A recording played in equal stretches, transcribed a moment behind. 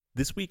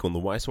This week on the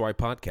Why So I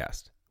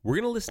podcast, we're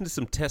going to listen to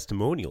some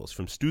testimonials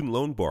from student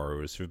loan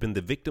borrowers who have been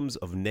the victims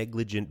of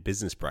negligent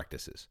business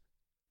practices.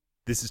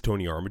 This is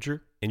Tony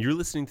Armiger, and you're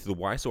listening to the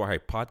Why So I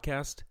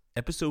podcast,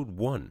 episode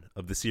 1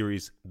 of the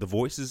series, The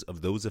Voices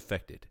of Those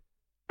Affected.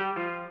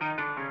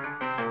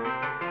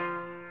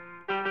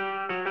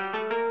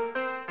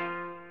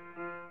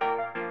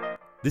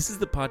 This is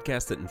the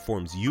podcast that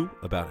informs you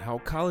about how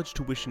college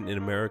tuition in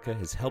America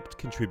has helped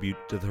contribute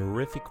to the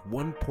horrific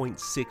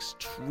 $1.6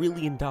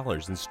 trillion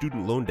in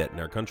student loan debt in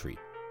our country.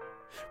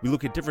 We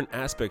look at different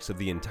aspects of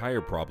the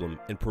entire problem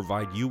and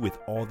provide you with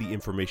all the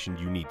information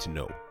you need to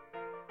know.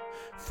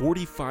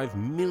 45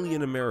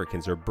 million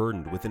Americans are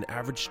burdened with an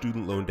average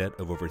student loan debt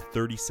of over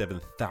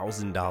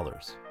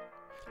 $37,000.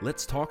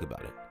 Let's talk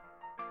about it.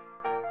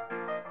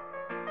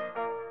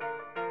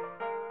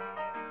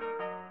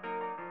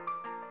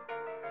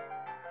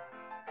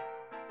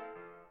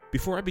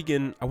 Before I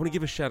begin, I want to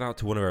give a shout out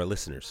to one of our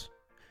listeners.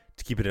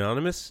 To keep it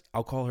anonymous,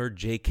 I'll call her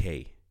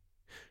JK.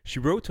 She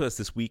wrote to us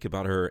this week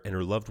about her and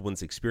her loved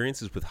one's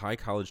experiences with high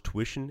college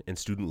tuition and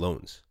student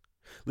loans.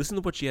 Listen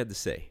to what she had to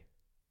say.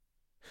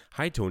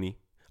 Hi, Tony.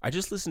 I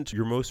just listened to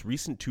your most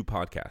recent 2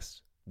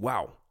 podcasts.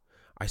 Wow,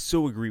 I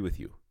so agree with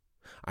you.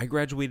 I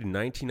graduated in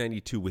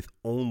 1992 with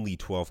only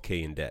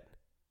 $12K in debt.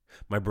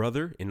 My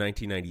brother in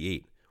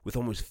 1998 with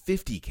almost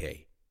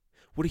 $50K.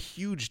 What a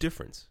huge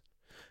difference.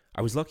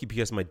 I was lucky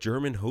because my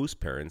German host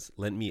parents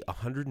lent me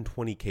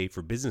 $120K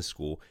for business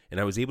school, and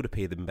I was able to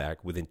pay them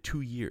back within 2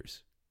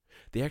 years.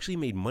 They actually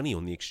made money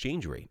on the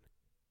exchange rate.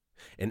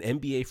 An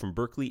MBA from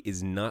Berkeley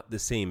is not the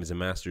same as a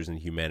master's in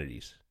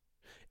humanities.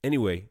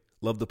 Anyway,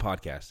 love the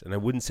podcast, and I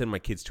wouldn't send my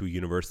kids to a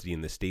university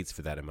in the States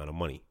for that amount of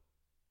money.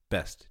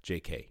 Best,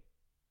 JK.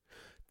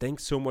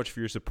 Thanks so much for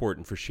your support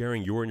and for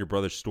sharing your and your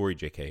brother's story,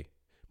 JK.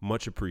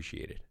 Much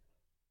appreciated.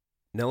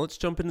 Now let's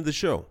jump into the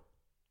show.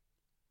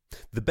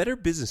 The Better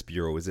Business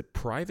Bureau is a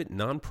private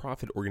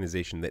nonprofit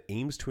organization that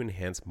aims to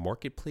enhance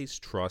marketplace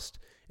trust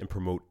and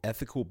promote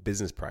ethical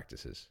business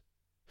practices.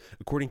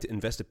 According to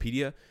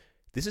Investopedia,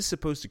 this is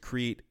supposed to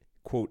create,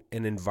 quote,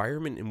 an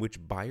environment in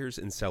which buyers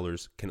and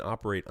sellers can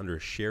operate under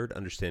a shared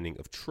understanding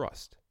of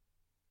trust.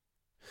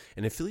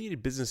 An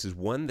affiliated business is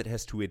one that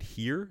has to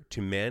adhere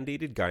to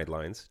mandated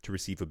guidelines to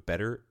receive a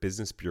Better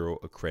Business Bureau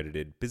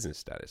accredited business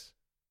status.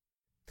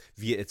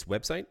 Via its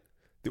website,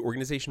 the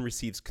organization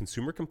receives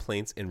consumer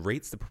complaints and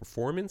rates the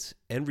performance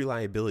and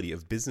reliability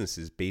of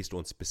businesses based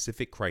on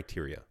specific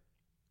criteria.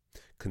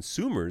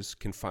 Consumers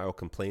can file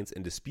complaints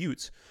and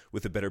disputes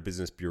with the Better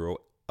Business Bureau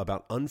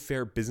about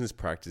unfair business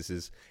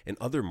practices and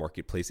other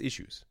marketplace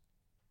issues.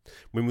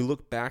 When we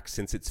look back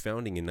since its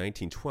founding in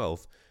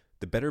 1912,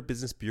 the Better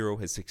Business Bureau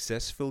has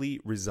successfully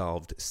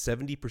resolved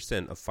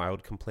 70% of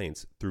filed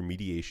complaints through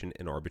mediation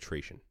and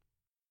arbitration.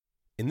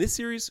 In this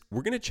series,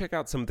 we're going to check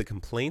out some of the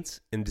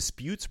complaints and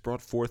disputes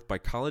brought forth by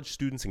college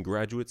students and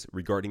graduates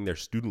regarding their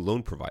student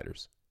loan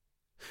providers.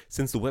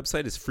 Since the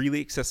website is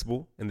freely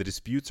accessible and the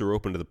disputes are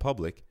open to the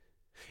public,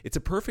 it's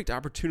a perfect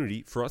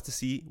opportunity for us to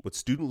see what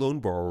student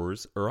loan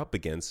borrowers are up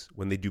against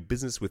when they do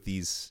business with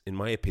these, in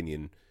my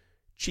opinion,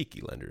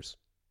 cheeky lenders.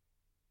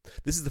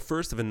 This is the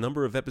first of a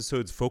number of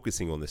episodes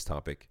focusing on this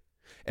topic.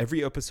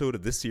 Every episode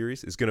of this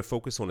series is going to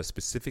focus on a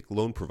specific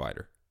loan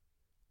provider.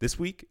 This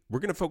week, we're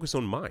going to focus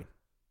on mine,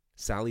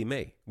 Sallie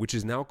Mae, which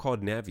is now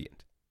called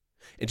Navient.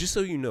 And just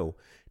so you know,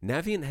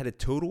 Navient had a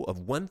total of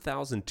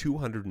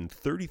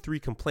 1,233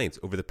 complaints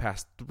over the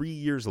past 3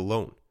 years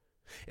alone,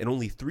 and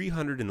only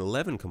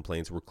 311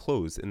 complaints were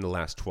closed in the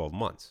last 12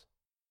 months.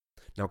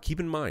 Now keep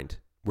in mind,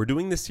 we're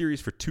doing this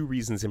series for 2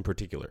 reasons in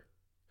particular.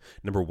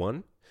 Number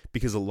 1,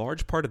 because a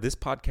large part of this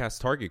podcast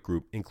target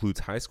group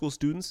includes high school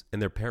students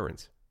and their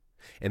parents,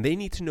 and they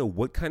need to know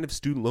what kind of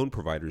student loan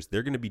providers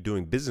they're going to be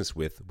doing business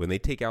with when they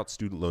take out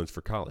student loans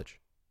for college.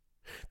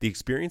 The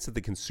experience of the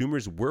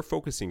consumers we're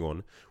focusing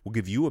on will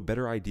give you a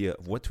better idea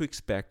of what to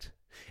expect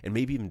and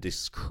maybe even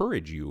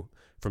discourage you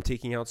from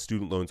taking out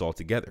student loans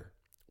altogether,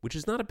 which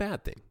is not a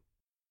bad thing.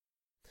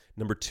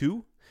 Number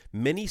 2,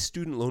 many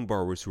student loan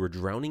borrowers who are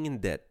drowning in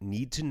debt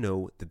need to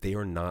know that they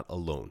are not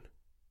alone.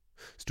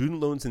 Student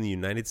loans in the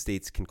United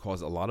States can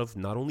cause a lot of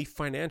not only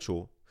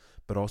financial,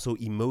 but also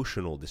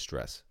emotional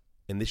distress,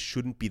 and this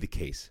shouldn't be the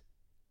case.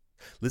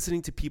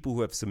 Listening to people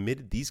who have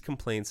submitted these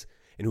complaints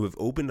and who have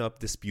opened up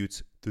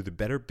disputes through the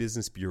Better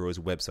Business Bureau's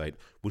website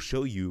will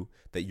show you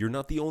that you're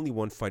not the only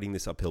one fighting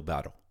this uphill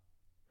battle.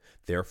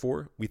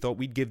 Therefore, we thought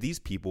we'd give these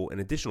people an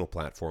additional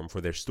platform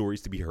for their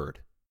stories to be heard.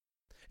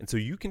 And so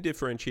you can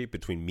differentiate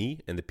between me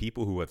and the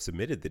people who have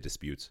submitted the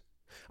disputes.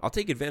 I'll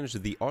take advantage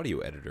of the audio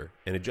editor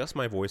and adjust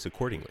my voice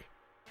accordingly.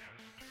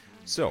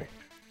 So,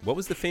 what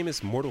was the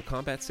famous Mortal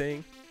Kombat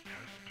saying?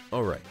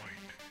 All right,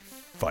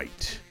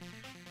 fight.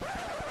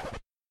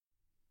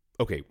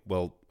 Okay,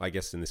 well, I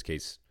guess in this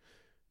case,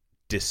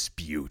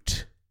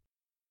 dispute.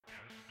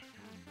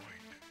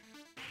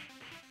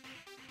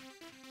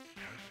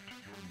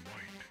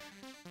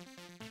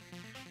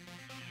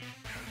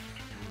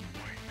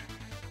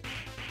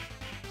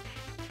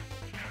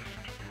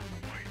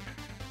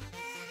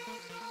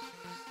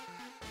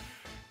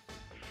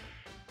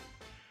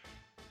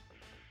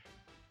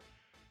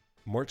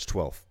 March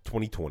 12th,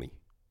 2020.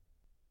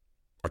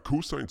 I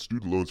co-signed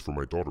student loans for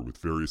my daughter with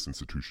various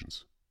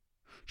institutions.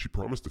 She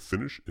promised to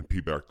finish and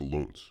pay back the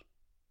loans.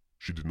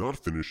 She did not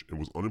finish and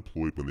was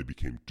unemployed when they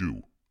became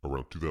due,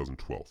 around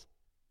 2012.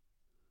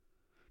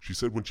 She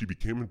said when she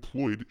became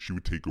employed, she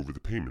would take over the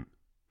payment.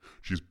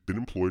 She has been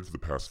employed for the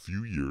past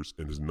few years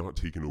and has not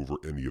taken over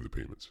any of the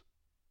payments.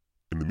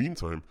 In the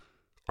meantime,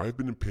 I have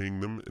been paying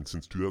them, and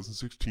since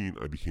 2016,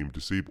 I became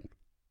disabled.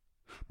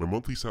 My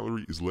monthly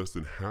salary is less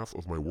than half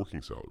of my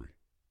working salary.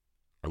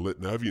 I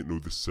let Navient know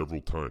this several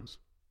times.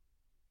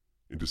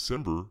 In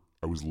December,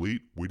 I was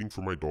late waiting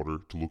for my daughter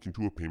to look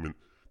into a payment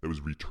that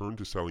was returned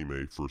to Sally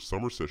Mae for a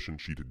summer session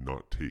she did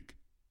not take.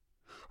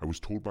 I was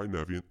told by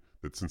Navient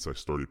that since I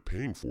started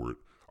paying for it,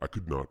 I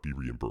could not be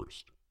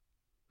reimbursed.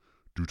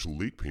 Due to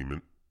late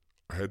payment,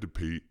 I had to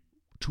pay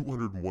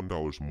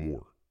 $201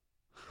 more.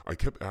 I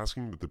kept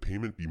asking that the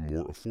payment be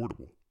more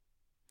affordable.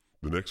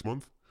 The next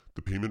month,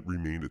 the payment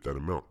remained at that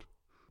amount,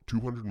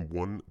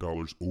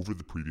 $201 over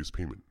the previous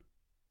payment.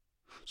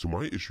 So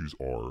my issues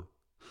are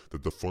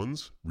that the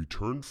funds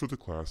returned for the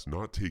class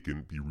not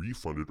taken be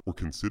refunded or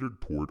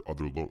considered toward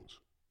other loans,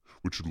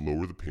 which should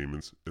lower the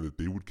payments, and that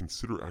they would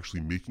consider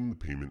actually making the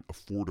payment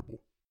affordable.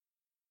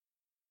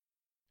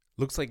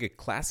 Looks like a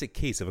classic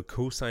case of a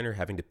cosigner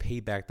having to pay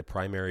back the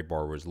primary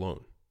borrower's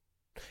loan.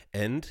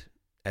 And,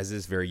 as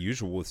is very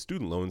usual with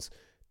student loans,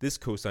 this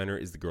cosigner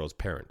is the girl's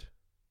parent.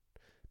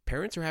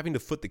 Parents are having to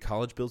foot the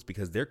college bills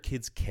because their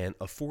kids can't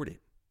afford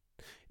it.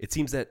 It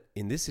seems that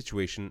in this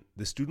situation,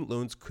 the student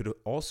loans could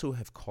also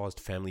have caused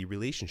family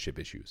relationship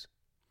issues.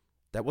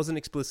 That wasn't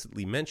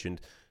explicitly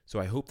mentioned, so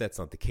I hope that's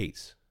not the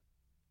case.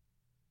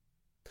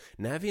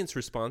 Navient's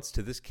response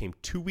to this came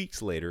 2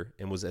 weeks later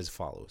and was as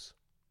follows.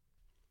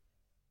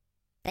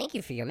 Thank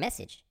you for your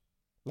message.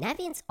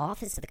 Navient's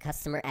Office of the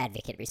Customer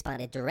Advocate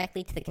responded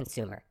directly to the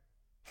consumer.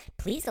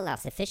 Please allow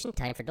sufficient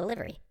time for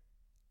delivery.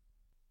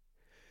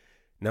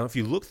 Now, if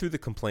you look through the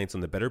complaints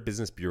on the Better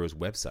Business Bureau's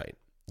website,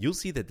 you'll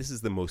see that this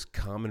is the most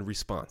common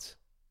response.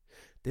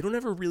 They don't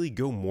ever really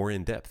go more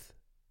in depth,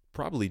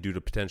 probably due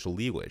to potential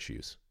legal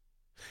issues.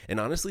 And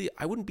honestly,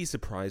 I wouldn't be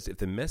surprised if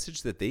the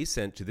message that they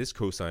sent to this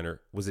cosigner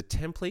was a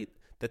template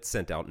that's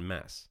sent out en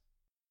masse.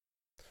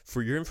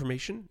 For your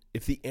information,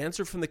 if the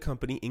answer from the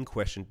company in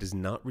question does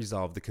not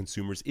resolve the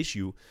consumer's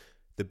issue,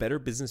 the Better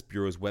Business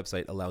Bureau's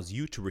website allows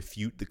you to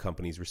refute the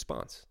company's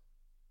response.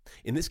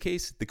 In this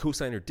case, the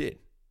cosigner did.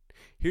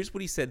 Here's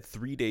what he said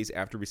 3 days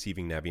after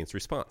receiving Navient's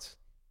response.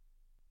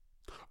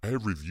 I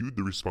have reviewed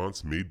the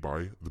response made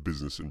by the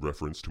business in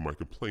reference to my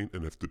complaint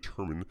and have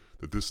determined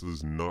that this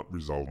does not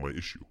resolve my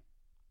issue.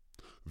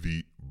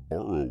 The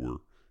borrower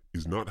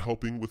is not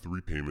helping with the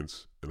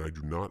repayments, and I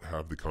do not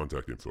have the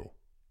contact info.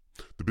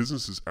 The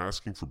business is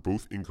asking for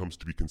both incomes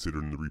to be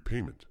considered in the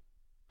repayment.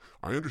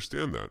 I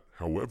understand that,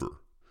 however,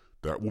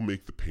 that will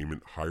make the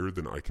payment higher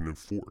than I can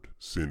afford,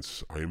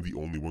 since I am the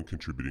only one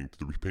contributing to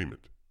the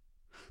repayment.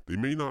 They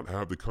may not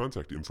have the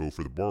contact info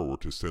for the borrower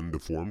to send the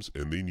forms,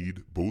 and they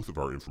need both of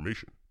our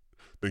information.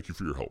 Thank you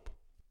for your help.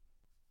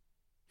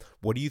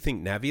 What do you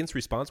think Navient's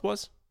response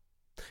was?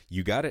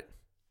 You got it.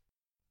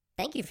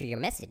 Thank you for your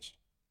message.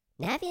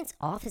 Navient's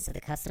Office of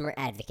the Customer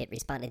Advocate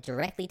responded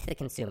directly to the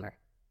consumer.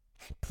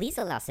 Please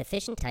allow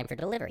sufficient time for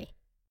delivery.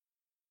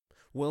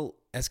 Well,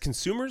 as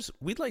consumers,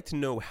 we'd like to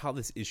know how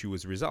this issue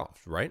was resolved,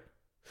 right?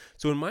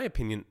 So in my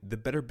opinion, the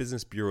Better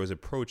Business Bureau's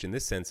approach in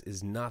this sense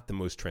is not the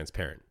most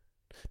transparent.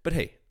 But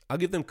hey, I'll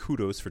give them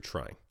kudos for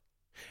trying.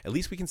 At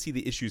least we can see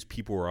the issues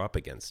people are up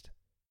against.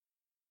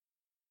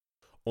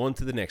 On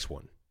to the next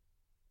one.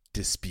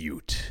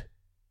 Dispute.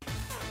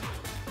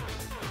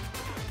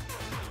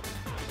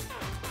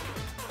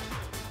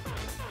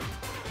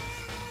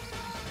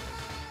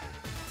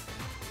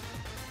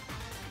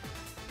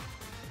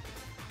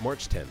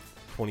 March 10th,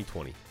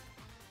 2020.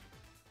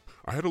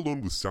 I had a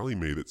loan with Sally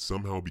Mae that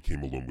somehow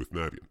became a loan with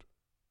Navient.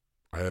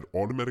 I had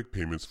automatic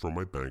payments from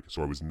my bank,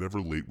 so I was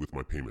never late with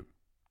my payment.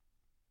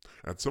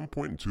 At some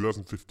point in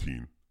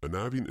 2015, a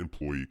Navient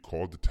employee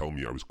called to tell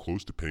me I was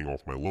close to paying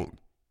off my loan,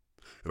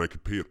 and I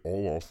could pay it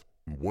all off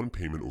in one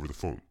payment over the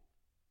phone.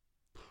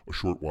 A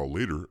short while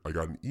later, I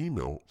got an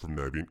email from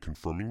Navient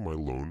confirming my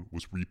loan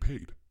was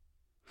repaid.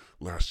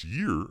 Last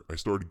year, I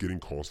started getting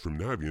calls from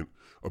Navient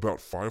about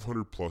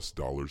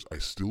 $500+ I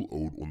still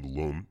owed on the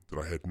loan that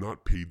I had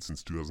not paid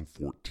since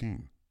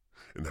 2014,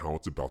 and how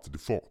it's about to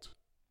default.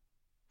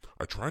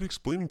 I tried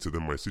explaining to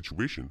them my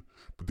situation,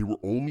 but they were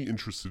only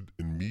interested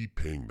in me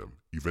paying them.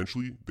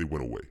 Eventually, they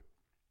went away.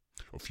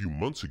 A few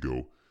months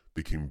ago,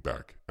 they came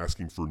back,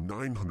 asking for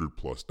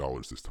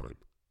 $900+ this time.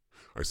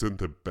 I sent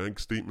them bank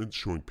statements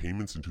showing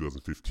payments in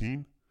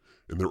 2015,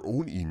 and their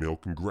own email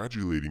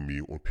congratulating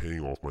me on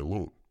paying off my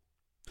loan.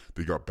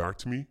 They got back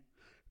to me,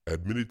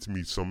 admitted to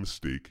me some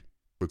mistake,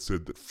 but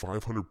said that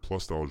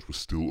 $500+ was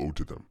still owed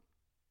to them.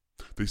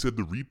 They said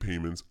the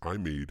repayments I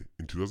made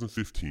in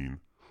 2015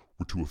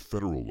 were to a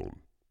federal loan.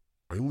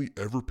 I only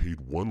ever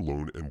paid one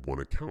loan and one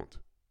account.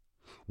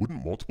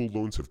 Wouldn't multiple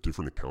loans have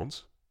different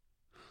accounts?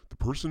 The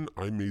person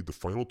I made the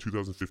final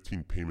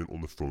 2015 payment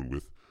on the phone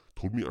with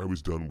told me I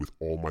was done with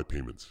all my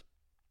payments,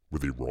 Were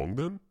they wrong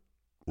then?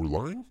 Or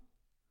lying?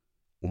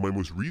 On my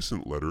most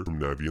recent letter from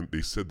Navient,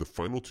 they said the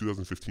final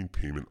 2015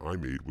 payment I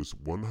made was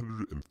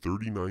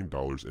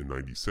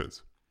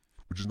 $139.90,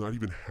 which is not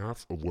even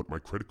half of what my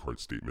credit card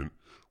statement,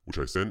 which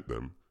I sent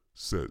them,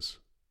 says.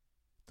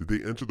 Did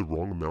they enter the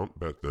wrong amount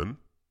back then?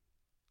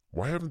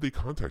 Why haven't they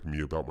contacted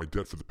me about my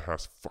debt for the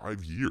past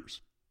 5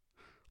 years?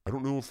 I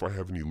don't know if I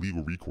have any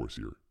legal recourse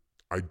here.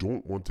 I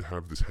don't want to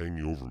have this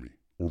hanging over me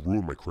or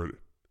ruin my credit.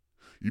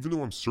 Even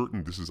though I'm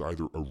certain this is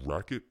either a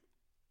racket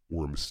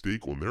or a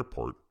mistake on their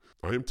part,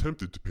 I am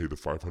tempted to pay the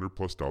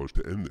 $500+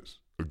 to end this,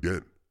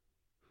 again.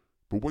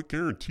 But what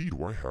guarantee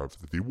do I have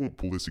that they won't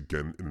pull this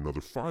again in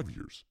another 5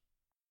 years?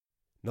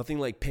 Nothing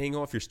like paying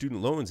off your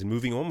student loans and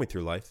moving on with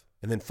your life,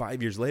 and then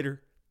 5 years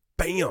later,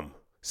 bam!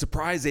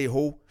 Surprise,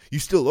 a-hole, you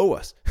still owe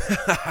us.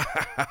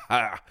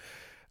 I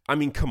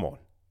mean, come on,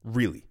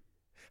 really.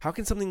 How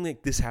can something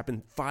like this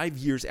happen 5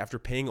 years after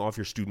paying off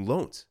your student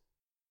loans?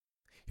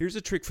 Here's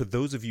a trick for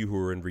those of you who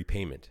are in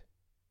repayment.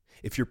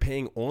 If you're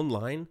paying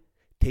online,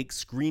 take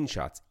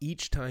screenshots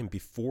each time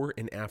before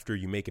and after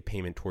you make a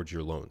payment towards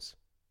your loans.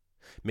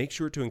 Make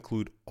sure to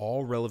include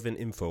all relevant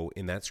info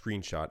in that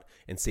screenshot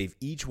and save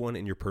each one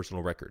in your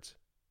personal records.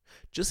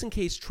 Just in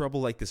case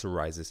trouble like this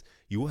arises,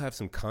 you will have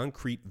some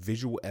concrete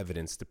visual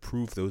evidence to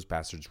prove those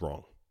bastards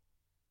wrong.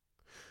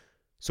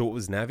 So what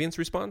was Navient's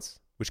response,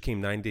 which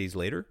came 9 days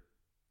later?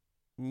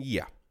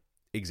 Yeah,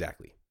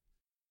 exactly.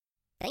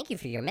 Thank you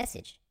for your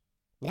message.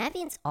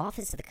 Navient's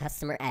Office of the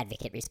Customer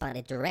Advocate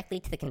responded directly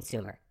to the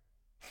consumer.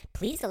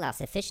 Please allow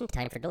sufficient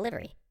time for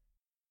delivery.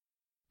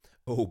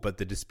 Oh, but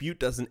the dispute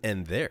doesn't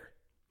end there.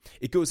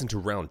 It goes into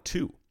round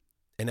 2,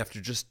 and after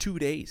just 2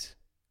 days.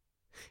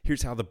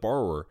 Here's how the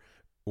borrower,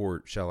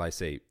 or shall I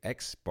say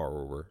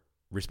ex-borrower,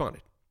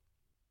 responded.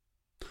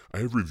 I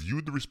have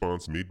reviewed the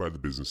response made by the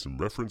business in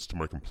reference to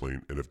my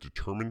complaint and have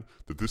determined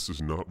that this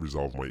does not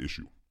resolve my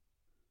issue.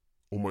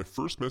 On my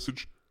first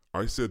message,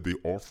 I said they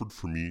offered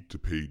for me to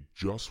pay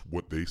just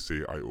what they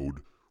say I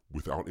owed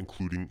without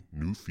including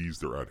new fees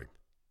they're adding.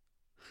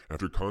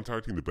 After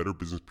contacting the Better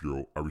Business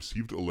Bureau, I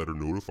received a letter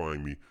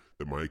notifying me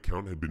that my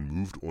account had been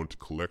moved on to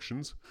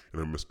collections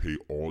and I must pay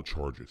all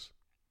charges.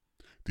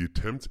 The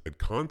attempt at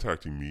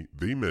contacting me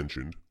they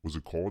mentioned was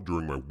a call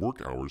during my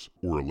work hours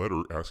or a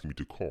letter asking me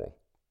to call.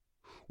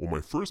 On my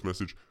first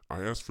message,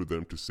 I asked for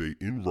them to say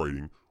in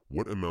writing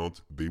what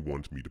amount they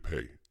want me to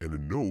pay and a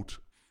note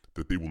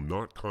that they will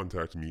not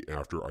contact me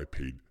after I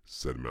paid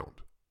said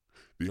amount.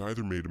 They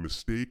either made a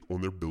mistake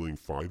on their billing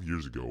 5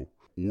 years ago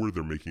or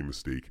they're making a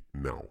mistake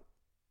now.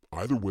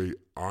 Either way,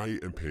 I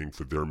am paying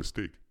for their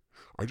mistake.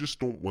 I just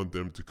don't want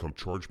them to come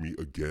charge me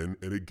again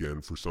and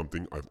again for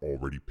something I've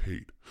already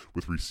paid,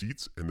 with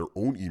receipts and their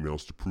own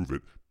emails to prove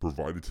it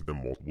provided to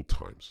them multiple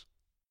times.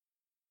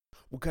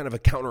 What kind of a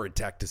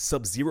counterattack does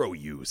Sub-Zero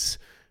use?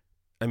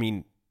 I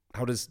mean,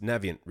 how does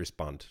Navient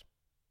respond?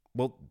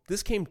 Well,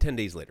 this came 10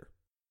 days later.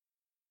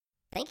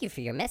 Thank you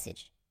for your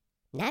message.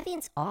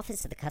 Navient's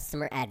Office of the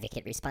Customer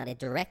Advocate responded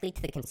directly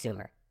to the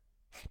consumer.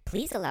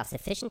 Please allow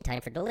sufficient time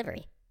for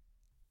delivery.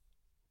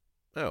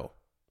 Oh,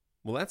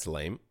 well that's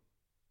lame.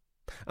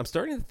 I'm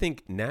starting to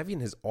think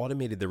Navient has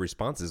automated their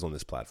responses on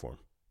this platform.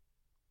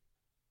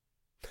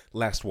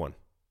 Last one.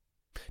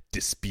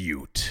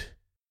 Dispute.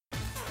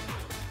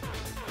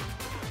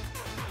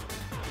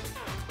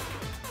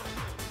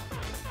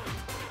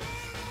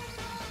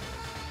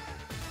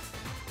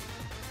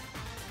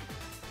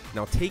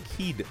 Now take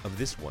heed of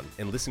this one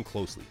and listen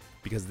closely,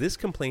 because this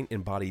complaint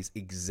embodies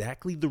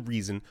exactly the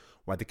reason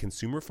why the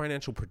Consumer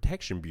Financial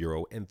Protection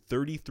Bureau and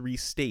 33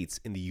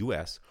 states in the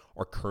U.S.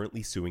 are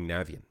currently suing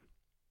Navient.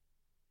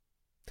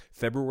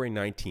 February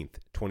 19th,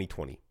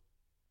 2020.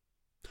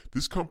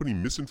 This company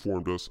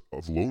misinformed us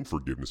of loan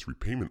forgiveness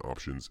repayment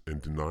options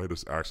and denied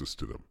us access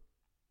to them.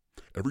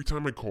 Every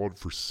time I called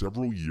for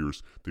several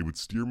years, they would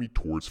steer me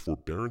towards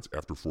forbearance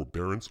after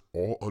forbearance,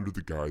 all under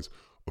the guise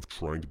of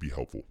trying to be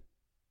helpful.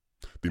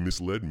 They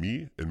misled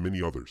me and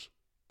many others.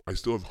 I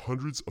still have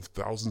hundreds of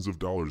thousands of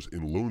dollars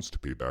in loans to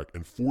pay back,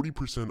 and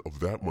 40% of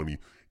that money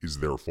is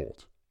their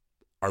fault.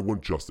 I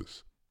want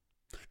justice.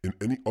 In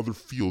any other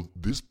field,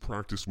 this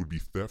practice would be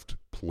theft,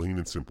 plain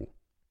and simple.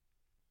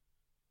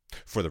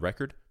 For the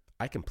record,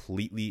 I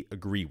completely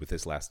agree with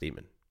this last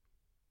statement.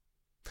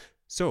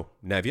 So,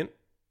 Navient,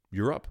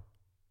 you're up.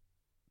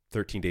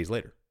 13 days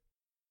later.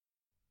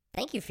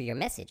 Thank you for your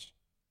message.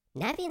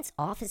 Navient's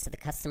Office of the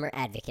Customer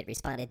Advocate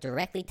responded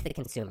directly to the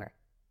consumer.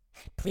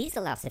 Please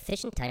allow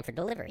sufficient time for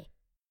delivery.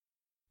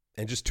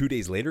 And just 2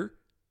 days later,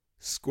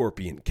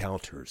 Scorpion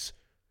counters.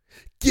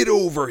 Get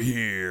over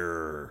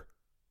here!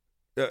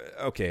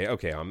 Okay,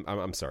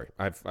 I'm sorry.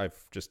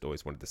 I've just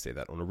always wanted to say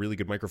that on a really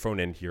good microphone,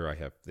 and here I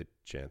have the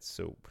chance.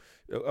 So,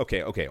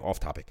 okay, off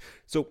topic.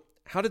 So,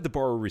 how did the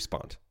borrower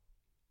respond?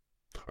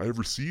 I have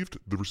received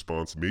the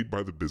response made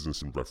by the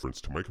business in reference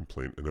to my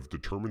complaint and have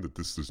determined that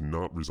this does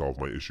not resolve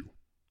my issue.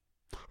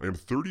 I am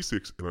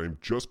 36 and I am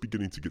just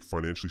beginning to get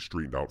financially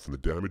straightened out from the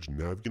damage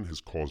Navient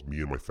has caused me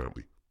and my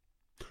family.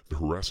 The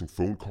harassing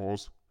phone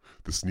calls,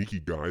 the sneaky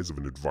guise of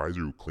an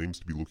advisor who claims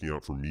to be looking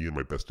out for me and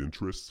my best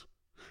interests,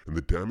 and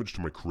the damage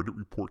to my credit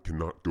report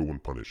cannot go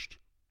unpunished.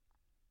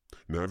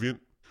 Navient,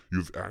 you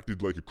have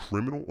acted like a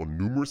criminal on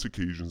numerous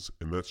occasions,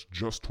 and that's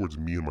just towards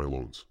me and my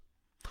loans.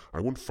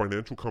 I want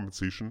financial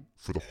compensation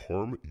for the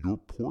harm your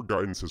poor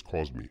guidance has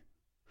caused me.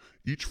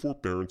 Each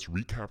forbearance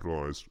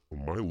recapitalized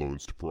on my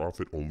loans to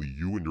profit only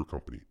you and your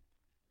company.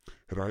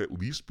 Had I at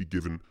least be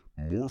given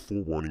more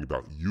forewarning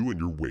about you and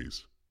your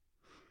ways.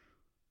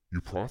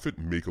 You profit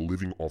and make a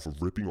living off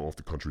of ripping off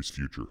the country's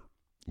future.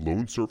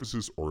 Loan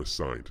services are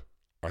assigned.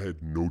 I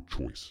had no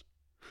choice.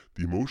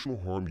 The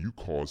emotional harm you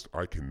caused,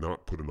 I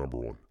cannot put a number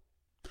on.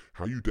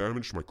 How you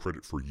damaged my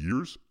credit for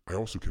years, I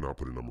also cannot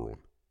put a number on.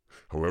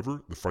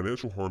 However, the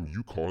financial harm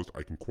you caused,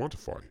 I can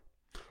quantify.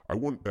 I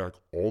want back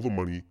all the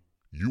money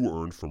you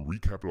earned from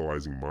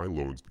recapitalizing my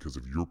loans because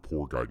of your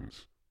poor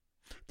guidance.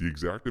 The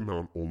exact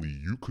amount only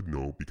you could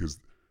know because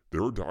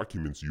there are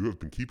documents you have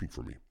been keeping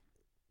from me.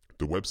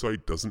 The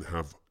website doesn't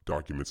have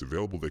documents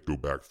available that go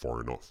back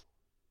far enough.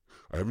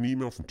 I have an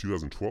email from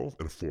 2012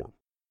 and a form.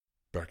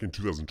 Back in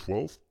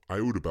 2012, I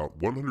owed about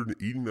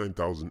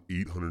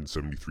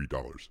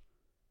 $189,873,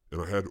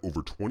 and I had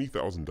over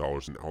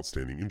 $20,000 in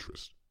outstanding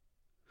interest.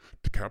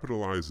 To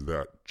capitalize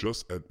that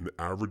just at an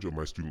average of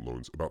my student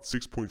loans, about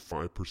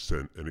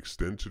 6.5% and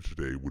extend to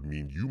today would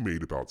mean you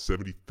made about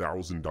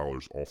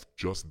 $70,000 off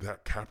just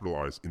that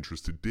capitalized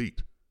interest to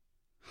date.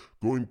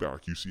 Going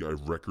back, you see I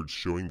have records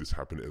showing this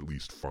happened at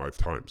least 5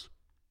 times.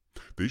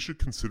 They should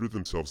consider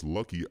themselves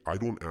lucky I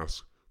don't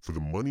ask for the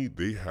money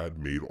they had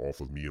made off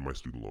of me and my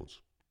student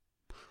loans.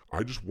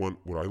 I just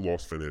want what I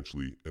lost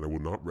financially, and I will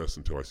not rest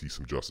until I see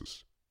some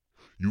justice.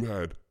 You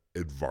had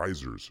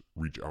advisors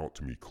reach out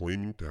to me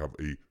claiming to have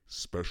a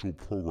special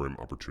program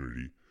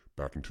opportunity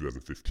back in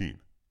 2015.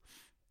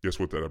 Guess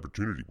what that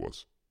opportunity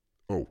was?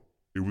 Oh,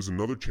 it was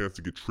another chance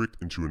to get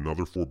tricked into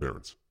another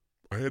forbearance.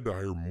 I had to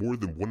hire more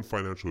than one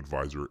financial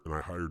advisor, and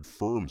I hired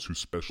firms who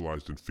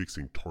specialized in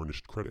fixing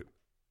tarnished credit.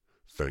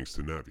 Thanks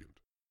to Navient.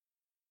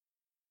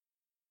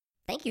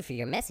 Thank you for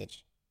your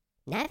message.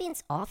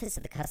 Navient's Office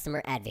of the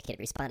Customer Advocate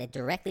responded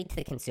directly to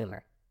the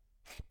consumer.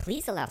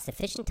 Please allow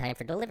sufficient time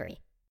for delivery.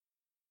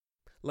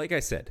 Like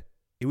I said,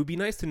 it would be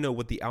nice to know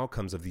what the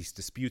outcomes of these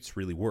disputes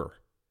really were.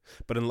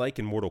 But unlike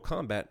in Mortal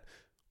Kombat,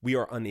 we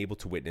are unable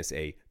to witness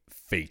a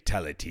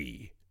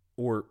fatality,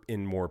 or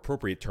in more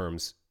appropriate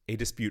terms, a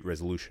dispute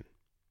resolution.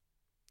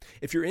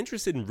 If you're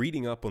interested in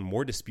reading up on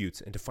more disputes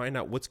and to find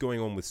out what's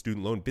going on with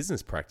student loan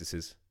business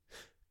practices,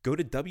 go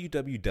to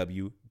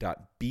www.bbb.org.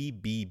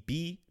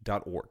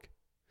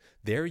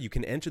 There you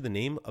can enter the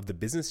name of the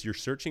business you're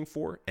searching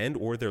for and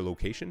or their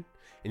location,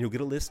 and you'll get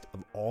a list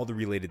of all the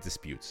related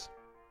disputes.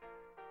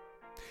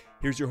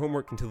 Here's your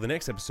homework until the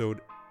next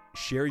episode.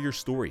 Share your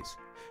stories.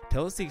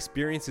 Tell us the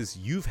experiences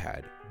you've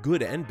had,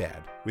 good and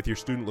bad, with your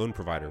student loan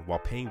provider while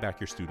paying back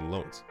your student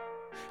loans.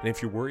 And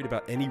if you're worried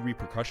about any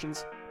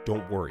repercussions,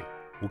 don't worry.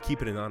 We'll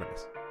keep it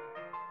anonymous.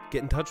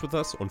 Get in touch with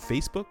us on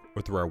Facebook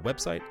or through our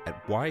website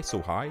at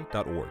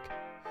whysohigh.org.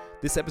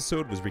 This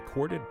episode was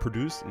recorded,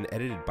 produced, and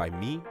edited by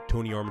me,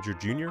 Tony Armiger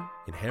Jr.,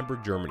 in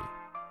Hamburg, Germany.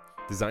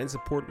 Design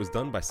support was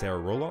done by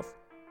Sarah Roloff.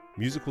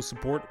 Musical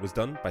support was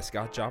done by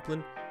Scott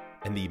Joplin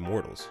and the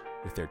Immortals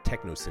with their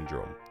Techno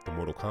Syndrome, the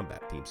Mortal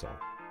Kombat theme song.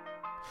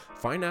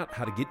 Find out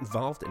how to get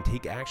involved and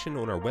take action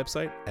on our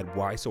website at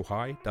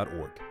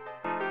whysohigh.org.